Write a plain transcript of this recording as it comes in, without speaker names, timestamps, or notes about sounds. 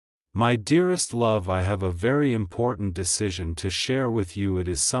My dearest love, I have a very important decision to share with you. It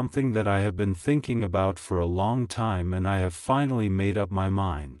is something that I have been thinking about for a long time, and I have finally made up my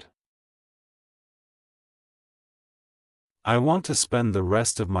mind. I want to spend the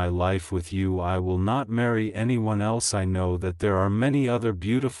rest of my life with you. I will not marry anyone else. I know that there are many other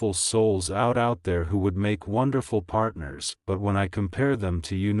beautiful souls out there who would make wonderful partners, but when I compare them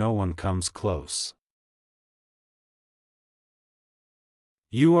to you, no one comes close.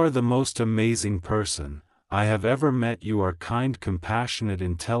 You are the most amazing person I have ever met. You are kind, compassionate,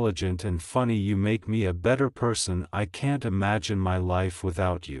 intelligent, and funny. You make me a better person. I can't imagine my life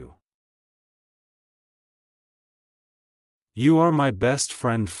without you. You are my best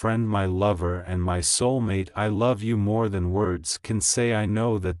friend, my lover, and my soulmate. I love you more than words can say. I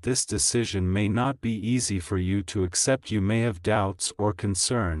know that this decision may not be easy for you to accept. You may have doubts or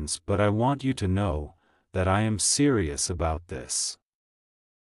concerns, but I want you to know that I am serious about this.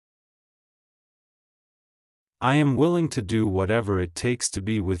 I am willing to do whatever it takes to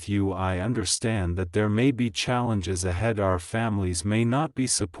be with you. I understand that there may be challenges ahead. Our families may not be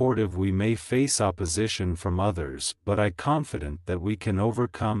supportive. We may face opposition from others, but I'm confident that we can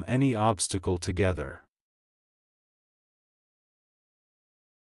overcome any obstacle together.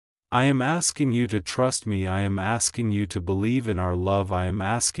 I am asking you to trust me. I am asking you to believe in our love. I am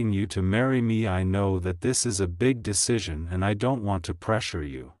asking you to marry me. I know that this is a big decision, and I don't want to pressure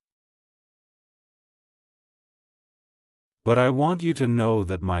you. But I want you to know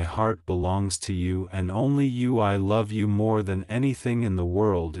that my heart belongs to you and only you. I love you more than anything in the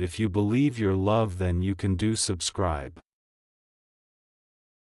world. If you believe your love, then you can subscribe.